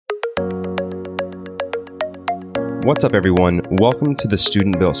What's up, everyone? Welcome to the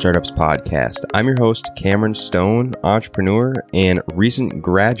Student Built Startups podcast. I'm your host, Cameron Stone, entrepreneur and recent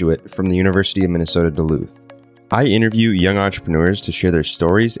graduate from the University of Minnesota Duluth. I interview young entrepreneurs to share their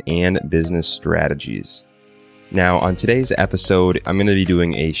stories and business strategies. Now, on today's episode, I'm going to be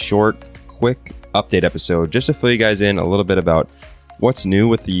doing a short, quick update episode just to fill you guys in a little bit about what's new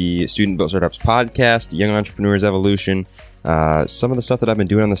with the Student Built Startups podcast, Young Entrepreneurs Evolution, some of the stuff that I've been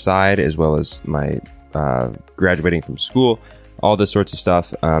doing on the side, as well as my graduating from school, all this sorts of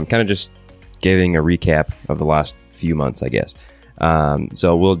stuff. Kind of just giving a recap of the last few months, I guess.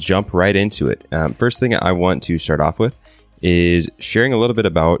 So we'll jump right into it. First thing I want to start off with is sharing a little bit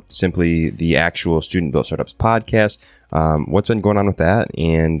about simply the actual Student Built Startups podcast, what's been going on with that,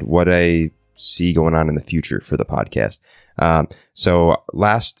 and what I see going on in the future for the podcast. So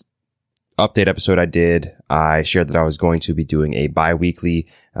last update episode I shared that I was going to be doing a bi-weekly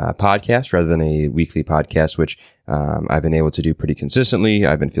podcast rather than a weekly podcast, which I've been able to do pretty consistently.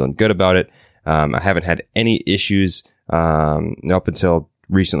 I've been feeling good about it. I haven't had any issues up until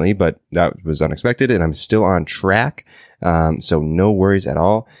recently, but that was unexpected, and I'm still on track. So no worries at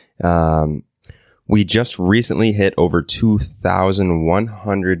all. We just recently hit over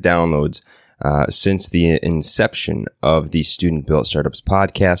 2,100 downloads since the inception of the Student Built Startups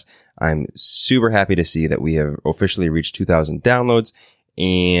podcast. I'm super happy to see that we have officially reached 2,000 downloads.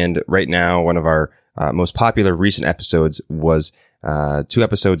 And right now, one of our most popular recent episodes was 2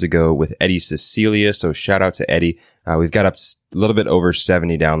 episodes ago with Eddie Cecilia. So shout out to Eddie. We've got up a little bit over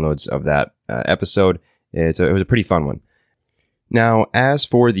 70 downloads of that episode. It was a pretty fun one. Now, as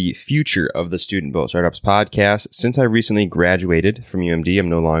for the future of the Student Built Startups podcast, since I recently graduated from UMD, I'm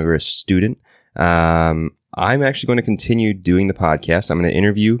no longer a student. I'm actually going to continue doing the podcast. I'm going to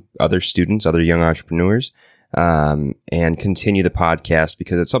interview other students, other young entrepreneurs, and continue the podcast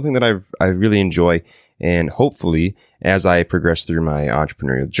because it's something that I really enjoy. And hopefully, as I progress through my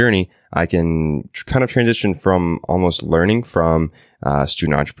entrepreneurial journey, I can kind of transition from almost learning from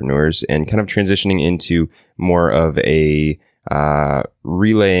student entrepreneurs and kind of transitioning into more of a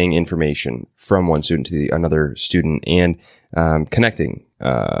relaying information from one student to another student and connecting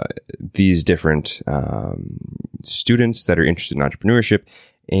these different students that are interested in entrepreneurship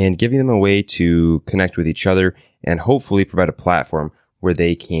and giving them a way to connect with each other and hopefully provide a platform where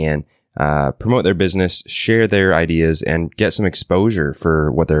they can promote their business, share their ideas, and get some exposure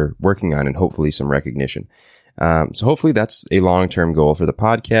for what they're working on and hopefully some recognition. So hopefully that's a long-term goal for the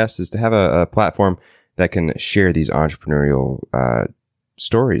podcast, is to have a platform that can share these entrepreneurial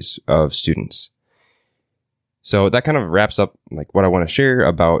stories of students. So that kind of wraps up like what I want to share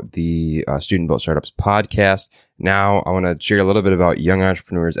about the Student Built Startups podcast. Now I want to share a little bit about Young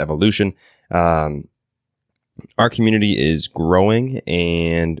Entrepreneurs Evolution. Our community is growing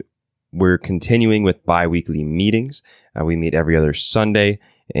and we're continuing with bi-weekly meetings. We meet every other Sunday,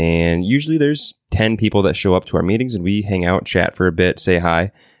 and usually there's 10 people that show up to our meetings, and we hang out, chat for a bit, say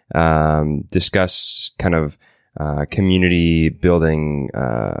hi, discuss kind of community building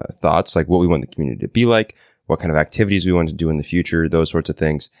thoughts, like what we want the community to be like, what kind of activities we want to do in the future, those sorts of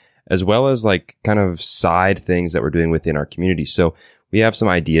things, as well as like kind of side things that we're doing within our community. So we have some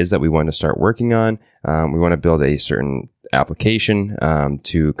ideas that we want to start working on. We want to build a certain application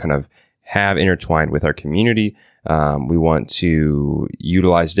to kind of have intertwined with our community. We want to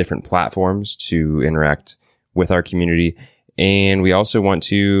utilize different platforms to interact with our community. And we also want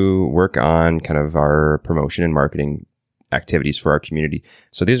to work on kind of our promotion and marketing activities for our community.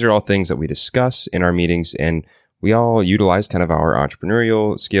 So these are all things that we discuss in our meetings, and we all utilize kind of our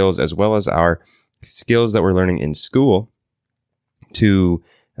entrepreneurial skills as well as our skills that we're learning in school to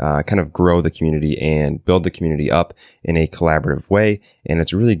kind of grow the community and build the community up in a collaborative way. And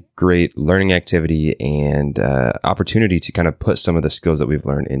it's a really great learning activity and opportunity to kind of put some of the skills that we've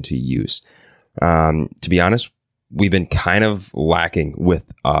learned into use. To be honest, we've been kind of lacking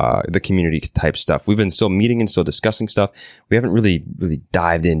with the community type stuff. We've been still meeting and still discussing stuff. We haven't really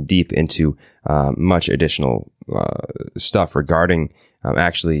dived in deep into much additional stuff regarding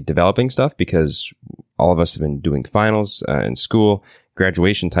actually developing stuff, because all of us have been doing finals in school,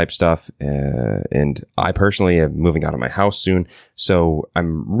 graduation type stuff, and I personally am moving out of my house soon. So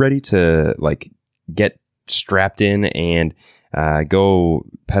I'm ready to like get strapped in and go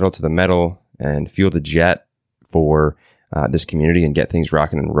pedal to the metal and fuel the jet for this community and get things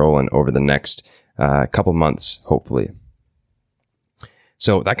rocking and rolling over the next couple months, hopefully.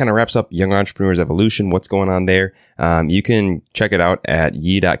 So that kind of wraps up Young Entrepreneurs Evolution. What's going on there? You can check it out at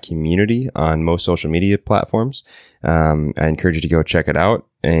ye.community on most social media platforms. I encourage you to go check it out.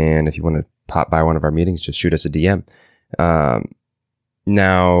 And if you want to pop by one of our meetings, just shoot us a DM.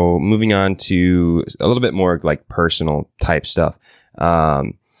 Now, moving on to a little bit more like personal type stuff.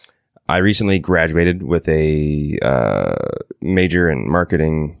 I recently graduated with a major in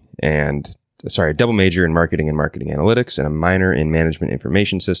marketing double major in marketing and marketing analytics and a minor in management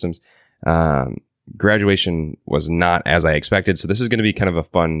information systems. Graduation was not as I expected, so this is going to be kind of a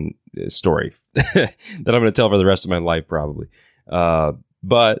fun story that I'm going to tell for the rest of my life, probably.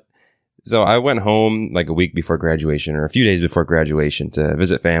 But so I went home like a week before graduation or a few days before graduation to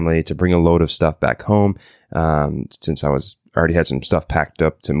visit family, to bring a load of stuff back home, since I already had some stuff packed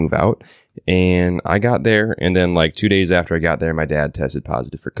up to move out. And I got there, and then like 2 days after I got there, my dad tested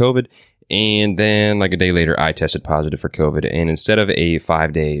positive for COVID. And then like a day later, I tested positive for COVID. And instead of a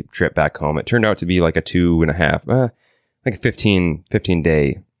 5-day trip back home, it turned out to be like a 2.5, like a 15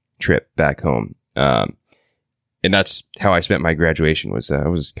 day trip back home. And that's how I spent my graduation. I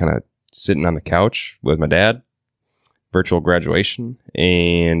was kind of sitting on the couch with my dad, virtual graduation,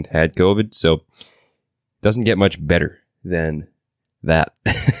 and had COVID. So it doesn't get much better than that.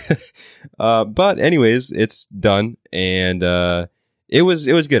 But anyways, it's done. And, it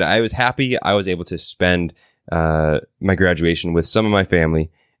was good. I was happy I was able to spend my graduation with some of my family,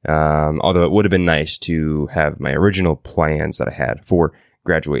 although it would have been nice to have my original plans that I had for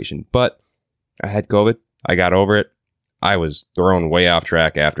graduation. But I had COVID. I got over it. I was thrown way off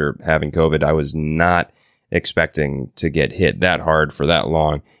track after having COVID. I was not expecting to get hit that hard for that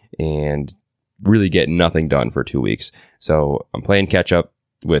long and really get nothing done for 2 weeks. So I'm playing catch up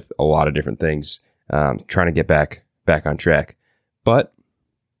with a lot of different things, trying to get back on track. But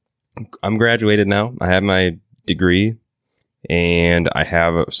I'm graduated now. I have my degree, and I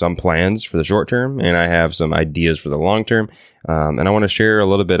have some plans for the short term, and I have some ideas for the long term. And I want to share a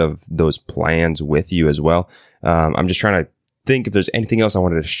little bit of those plans with you as well. I'm just trying to think if there's anything else I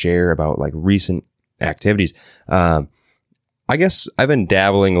wanted to share about like recent activities. I guess I've been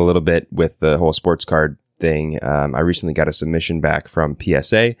dabbling a little bit with the whole sports card thing. I recently got a submission back from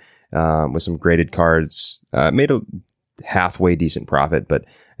PSA with some graded cards. Made a halfway decent profit, but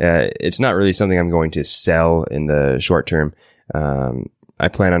it's not really something I'm going to sell in the short term. I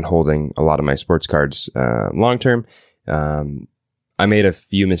plan on holding a lot of my sports cards long term. I made a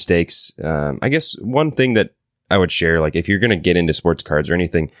few mistakes. I guess one thing that I would share, like if you're going to get into sports cards or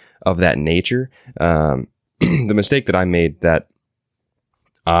anything of that nature, the mistake that I made that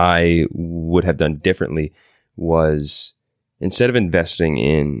I would have done differently was, instead of investing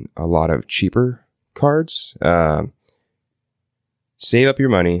in a lot of cheaper cards, save up your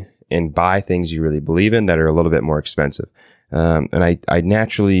money and buy things you really believe in that are a little bit more expensive. And I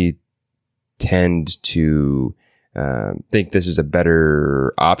naturally tend to think this is a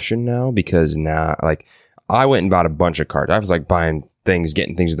better option now, because now, like, I went and bought a bunch of cards. I was like buying things,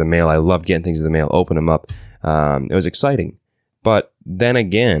 getting things in the mail. I love getting things in the mail, open them up. It was exciting. But then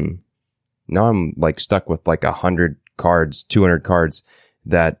again, now I'm like stuck with like 100 cards, 200 cards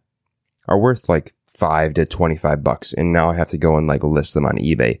that are worth like $5 to $25, and now I have to go and like list them on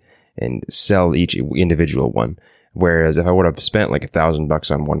eBay and sell each individual one. Whereas if I would have spent like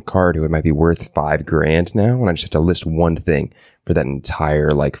 $1,000 on one card, it might be worth $5,000 now, and I just have to list one thing for that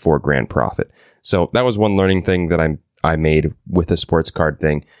entire like $4,000 profit. So that was one learning thing that I made with the sports card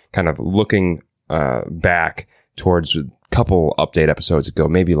thing, kind of looking back towards a couple update episodes ago,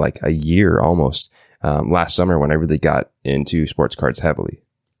 maybe like a year almost, last summer when I really got into sports cards heavily.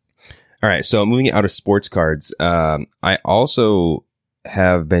 All right, so moving out of sports cards, I also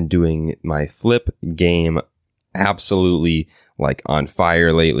have been doing my flip game absolutely like on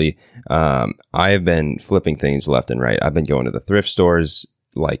fire lately. I've been flipping things left and right. I've been going to the thrift stores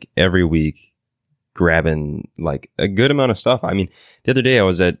like every week, grabbing like a good amount of stuff. I mean, the other day I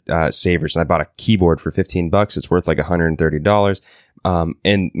was at Savers and I bought a keyboard for $15. It's worth like $130.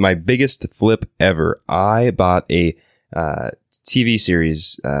 And my biggest flip ever, I bought a TV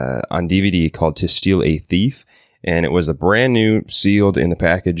series on DVD called To Steal a Thief, and it was a brand new, sealed in the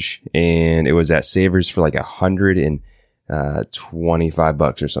package, and it was at Savers for like $125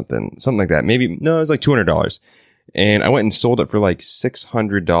 or something like that. Maybe no, it was like $200, and I went and sold it for like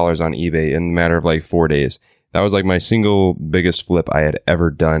 $600 on eBay in a matter of like 4 days. That was like my single biggest flip I had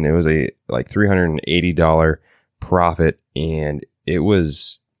ever done. It was a like $380 profit, and it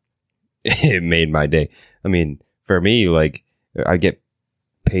made my day. I mean, for me, like, I get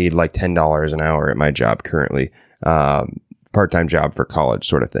paid like $10 an hour at my job currently, part-time job for college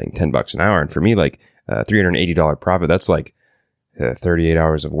sort of thing, $10 an hour. And for me, like $380 profit, that's like 38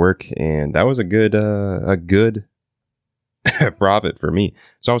 hours of work. And that was a good profit for me.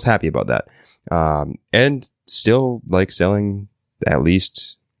 So I was happy about that. And still like selling at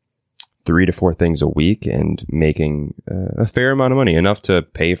least 3 to 4 things a week and making a fair amount of money, enough to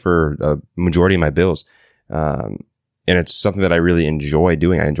pay for a majority of my bills. And it's something that I really enjoy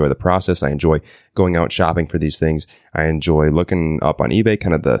doing. I enjoy the process. I enjoy going out shopping for these things. I enjoy looking up on eBay,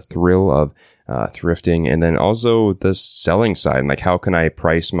 kind of the thrill of thrifting, and then also the selling side. Like, how can I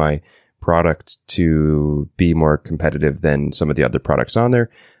price my product to be more competitive than some of the other products on there?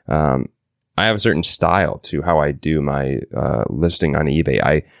 I have a certain style to how I do my listing on eBay.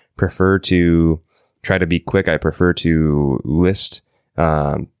 I prefer to try to be quick. I prefer to list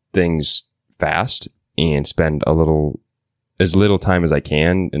things fast and spend as little time as I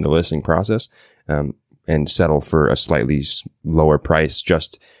can in the listing process, and settle for a slightly lower price,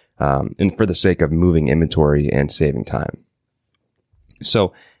 just and for the sake of moving inventory and saving time.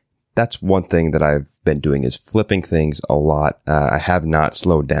 So that's one thing that I've been doing, is flipping things a lot. I have not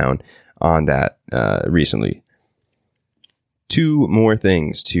slowed down on that recently. 2 more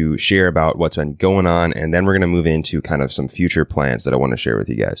things to share about what's been going on, and then we're going to move into kind of some future plans that I want to share with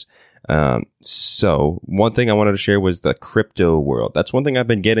you guys. So one thing I wanted to share was the crypto world. That's one thing I've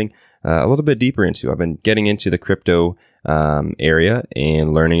been getting a little bit deeper into. I've been getting into the crypto area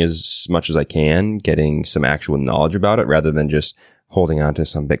and learning as much as I can, getting some actual knowledge about it rather than just holding on to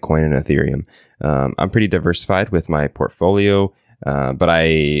some Bitcoin and Ethereum. I'm pretty diversified with my portfolio, but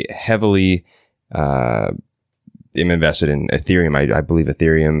I heavily am invested in Ethereum. I believe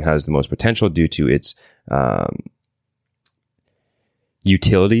Ethereum has the most potential due to its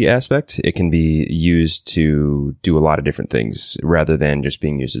utility aspect. It can be used to do a lot of different things rather than just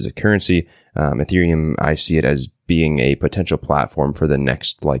being used as a currency. Ethereum, I see it as being a potential platform for the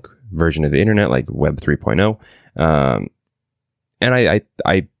next version of the internet, like Web 3.0. And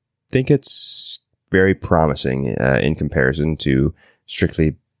I think it's very promising in comparison to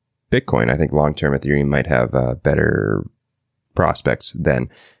strictly Bitcoin. I think long-term Ethereum might have better prospects than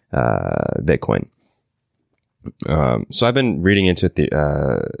Bitcoin. So I've been reading into the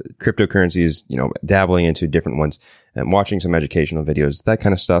cryptocurrencies, dabbling into different ones and watching some educational videos, that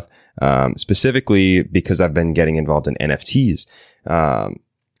kind of stuff. Specifically because I've been getting involved in NFTs.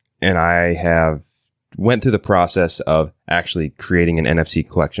 And I have went through the process of actually creating an NFT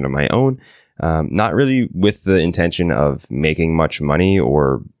collection of my own. Not really with the intention of making much money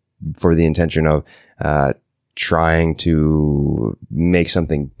or for the intention of, trying to make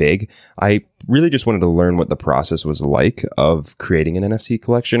something big. I really just wanted to learn what the process was like of creating an NFT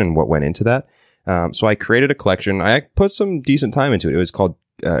collection and what went into that. So I created a collection. I put some decent time into it.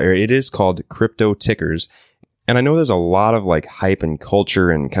 It is called Crypto Tickers. And I know there's a lot of hype and culture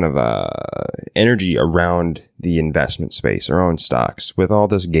and kind of energy around the investment space, around stocks, with all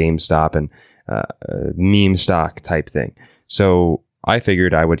this GameStop and meme stock type thing. So I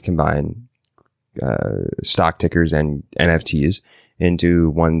figured I would combine stock tickers and NFTs into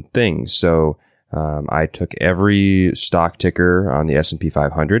one thing. So I took every stock ticker on the S&P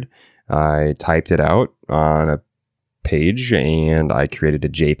 500, I typed it out on a page, and I created a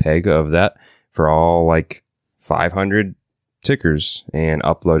JPEG of that for all 500 tickers and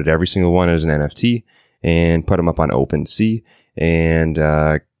uploaded every single one as an NFT and put them up on OpenSea, and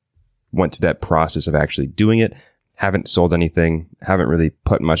went through that process of actually doing it. Haven't sold anything, haven't really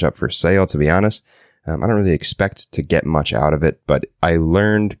put much up for sale, to be honest. I don't really expect to get much out of it, but I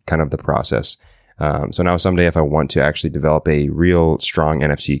learned kind of the process. So now someday, if I want to actually develop a real strong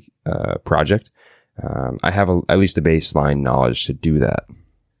NFT project, I have at least a baseline knowledge to do that.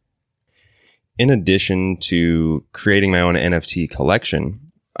 In addition to creating my own NFT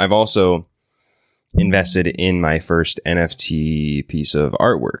collection, I've also invested in my first NFT piece of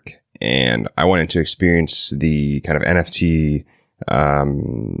artwork. And I wanted to experience the kind of NFT,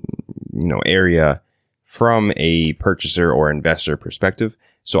 area from a purchaser or investor perspective.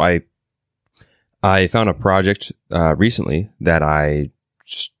 So I found a project recently that I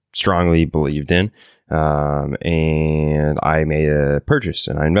strongly believed in, and I made a purchase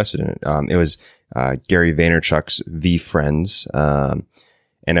and I invested in it. It was Gary Vaynerchuk's VeeFriends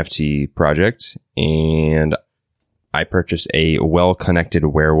NFT project, and I purchased a Well-Connected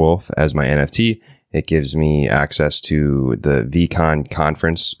Werewolf as my NFT. It gives me access to the VCon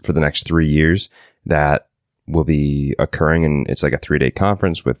conference for the next 3 years that will be occurring. And it's like a 3-day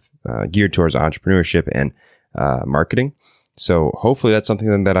conference with geared towards entrepreneurship and marketing. So hopefully that's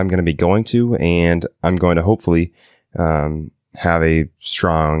something that I'm going to be going to, and I'm going to hopefully have a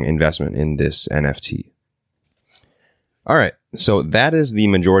strong investment in this NFT. All right. So that is the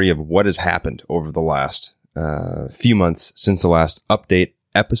majority of what has happened over the last few months since the last update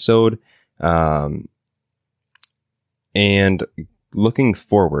episode. And looking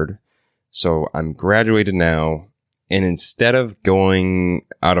forward, so I'm graduated now, And instead of going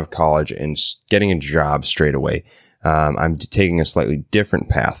out of college and getting a job straight away, I'm taking a slightly different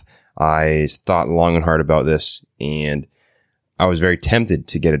path. I thought long and hard about this, and I was very tempted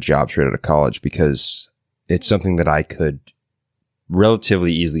to get a job straight out of college because it's something that I could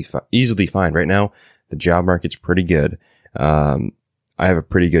relatively easily find. Right now, the job market's pretty good. I have a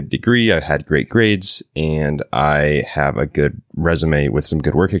pretty good degree. I've had great grades, and I have a good resume with some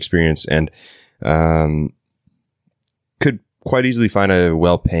good work experience, and could quite easily find a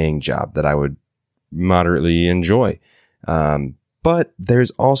well-paying job that I would moderately enjoy. But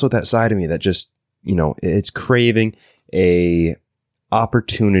there's also that side of me that just, it's craving a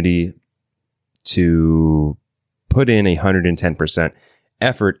opportunity to put in 110%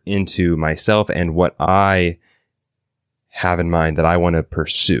 effort into myself and what I have in mind that I want to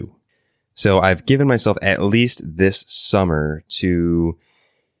pursue. So I've given myself at least this summer to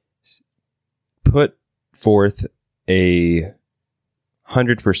put forth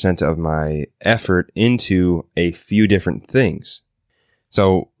 100% of my effort into a few different things.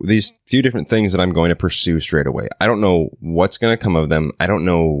 So these few different things that I'm going to pursue straight away. I don't know what's going to come of them. I don't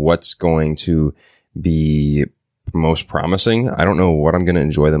know what's going to be most promising. I don't know what I'm going to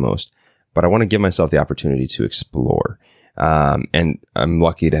enjoy the most, but I want to give myself the opportunity to explore. And I'm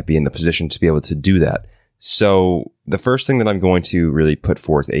lucky to be in the position to be able to do that. So the first thing that I'm going to really put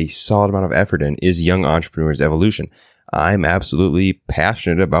forth a solid amount of effort in is Young Entrepreneurs Evolution. I'm absolutely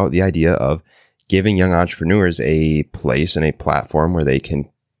passionate about the idea of giving young entrepreneurs a place and a platform where they can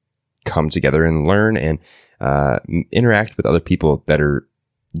come together and learn and interact with other people that are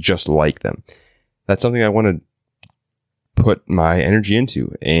just like them. That's something I want to put my energy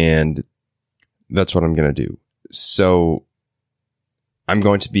into, and that's what I'm going to do. So I'm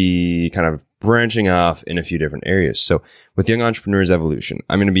going to be kind of branching off in a few different areas. So with Young Entrepreneurs Evolution,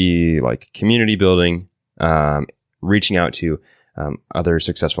 I'm going to be like community building, reaching out to other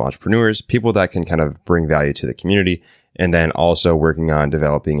successful entrepreneurs, people that can kind of bring value to the community, and then also working on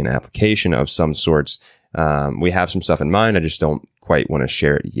developing an application of some sorts. We have some stuff in mind. I just don't quite want to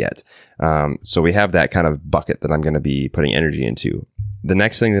share it yet. So we have that kind of bucket that I'm going to be putting energy into. The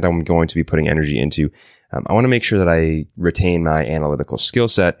next thing that I'm going to be putting energy into, I want to make sure that I retain my analytical skill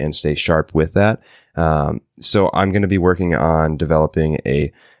set and stay sharp with that. So I'm going to be working on developing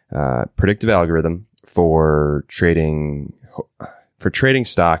a predictive algorithm for trading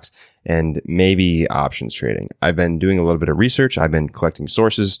stocks and maybe options trading. I've been doing a little bit of research. I've been collecting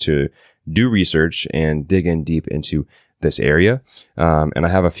sources to do research and dig in deep into this area. And I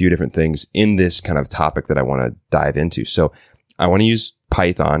have a few different things in this kind of topic that I want to dive into. So I want to use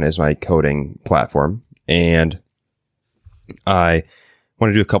Python as my coding platform, and I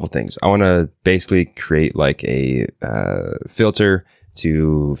want to do a couple things. I want to basically create like a filter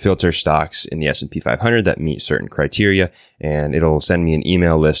to filter stocks in the S&P 500 that meet certain criteria, and it'll send me an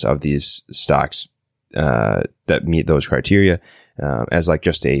email list of these stocks that meet those criteria as like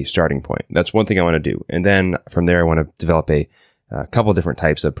just a starting point. That's one thing I want to do. And then from there, I want to develop a couple different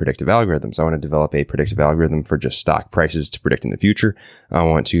types of predictive algorithms. I want to develop a predictive algorithm for just stock prices to predict in the future. I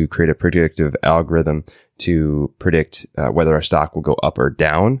want to create a predictive algorithm to predict whether a stock will go up or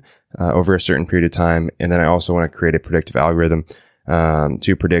down over a certain period of time. And then I also want to create a predictive algorithm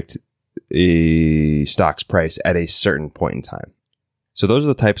to predict a stock's price at a certain point in time. So those are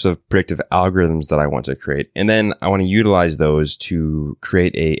the types of predictive algorithms that I want to create. And then I want to utilize those to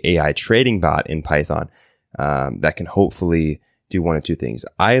create a AI trading bot in Python that can hopefully do one of two things.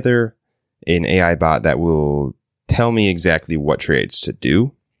 Either an AI bot that will tell me exactly what trades to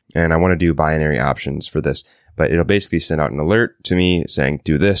do. And I want to do binary options for this, but it'll basically send out an alert to me saying,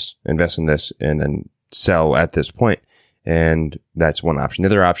 do this, invest in this, and then sell at this point. And that's one option. The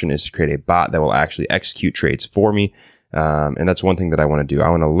other option is to create a bot that will actually execute trades for me. And that's one thing that I want to do. I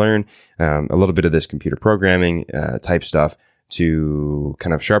want to learn a little bit of this computer programming type stuff to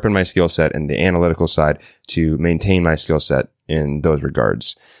kind of sharpen my skill set and the analytical side to maintain my skill set in those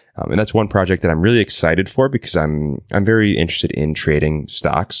regards. And that's one project that I'm really excited for because I'm very interested in trading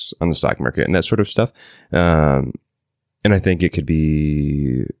stocks on the stock market and that sort of stuff. And I think it could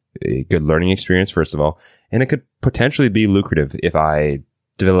be a good learning experience, first of all, and it could potentially be lucrative if I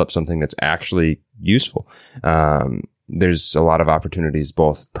develop something that's actually useful. There's a lot of opportunities,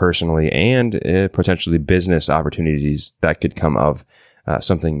 both personally and potentially business opportunities that could come of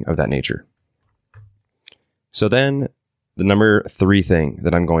something of that nature. So then the number 3 thing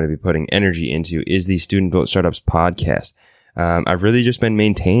that I'm going to be putting energy into is the Student Built Startups podcast. I've really just been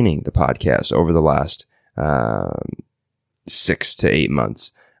maintaining the podcast over the last 6 to 8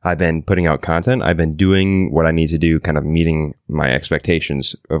 months. I've been putting out content. I've been doing what I need to do, kind of meeting my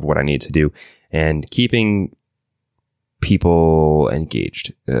expectations of what I need to do and keeping people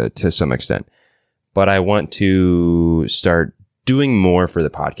engaged to some extent. But I want to start doing more for the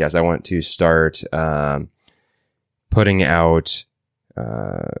podcast. I want to start putting out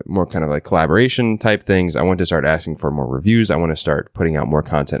more kind of like collaboration type things. I want to start asking for more reviews. I want to start putting out more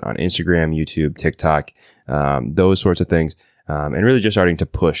content on Instagram, YouTube, TikTok, those sorts of things. And really just starting to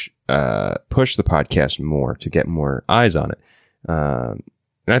push the podcast more to get more eyes on it. And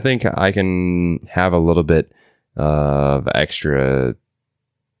I think I can have a little bit of extra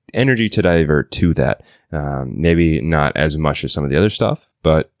energy to divert to that. Maybe not as much as some of the other stuff,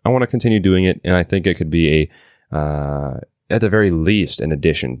 but I want to continue doing it. And I think it could be at the very least, an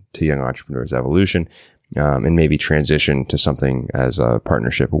addition to Young Entrepreneurs Evolution, and maybe transition to something as a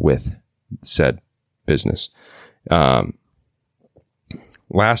partnership with said business.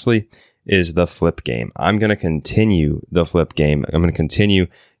 Lastly is the flip game. I'm going to continue the flip game. I'm going to continue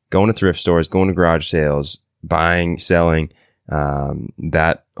going to thrift stores, going to garage sales, buying, selling,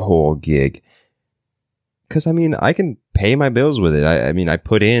 that whole gig. Because, I mean, I can pay my bills with it. I mean, I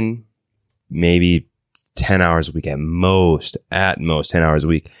put in maybe 10 hours a week at most 10 hours a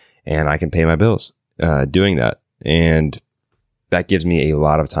week, and I can pay my bills doing that. And that gives me a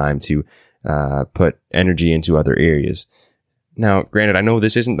lot of time to put energy into other areas. Now, granted, I know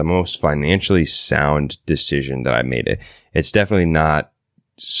this isn't the most financially sound decision that I made. It's definitely not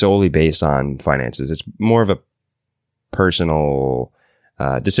solely based on finances. It's more of a personal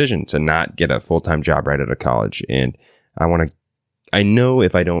decision to not get a full-time job right out of college. And I know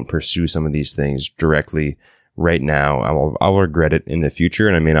if I don't pursue some of these things directly right now, I'll regret it in the future,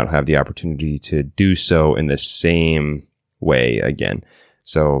 and I may not have the opportunity to do so in the same way again.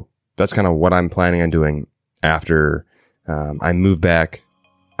 So that's kind of what I'm planning on doing after I move back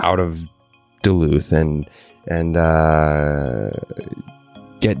out of Duluth and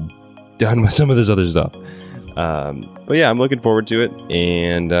get done with some of this other stuff. But yeah, I'm looking forward to it.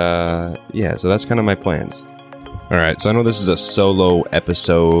 And yeah, so that's kind of my plans. All right, so I know this is a solo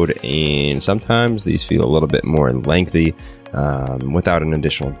episode, and sometimes these feel a little bit more lengthy without an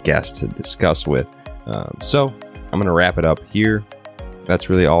additional guest to discuss with. So I'm going to wrap it up here. That's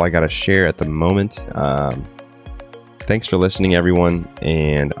really all I got to share at the moment. Thanks for listening, everyone,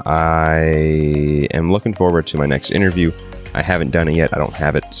 and I am looking forward to my next interview. I haven't done it yet. I don't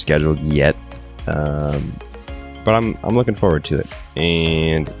have it scheduled yet, but I'm looking forward to it,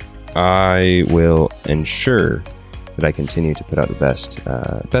 and I will ensure that I continue to put out the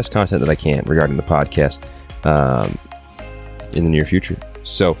best content that I can regarding the podcast in the near future.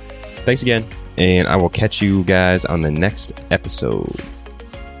 So thanks again, and I will catch you guys on the next episode.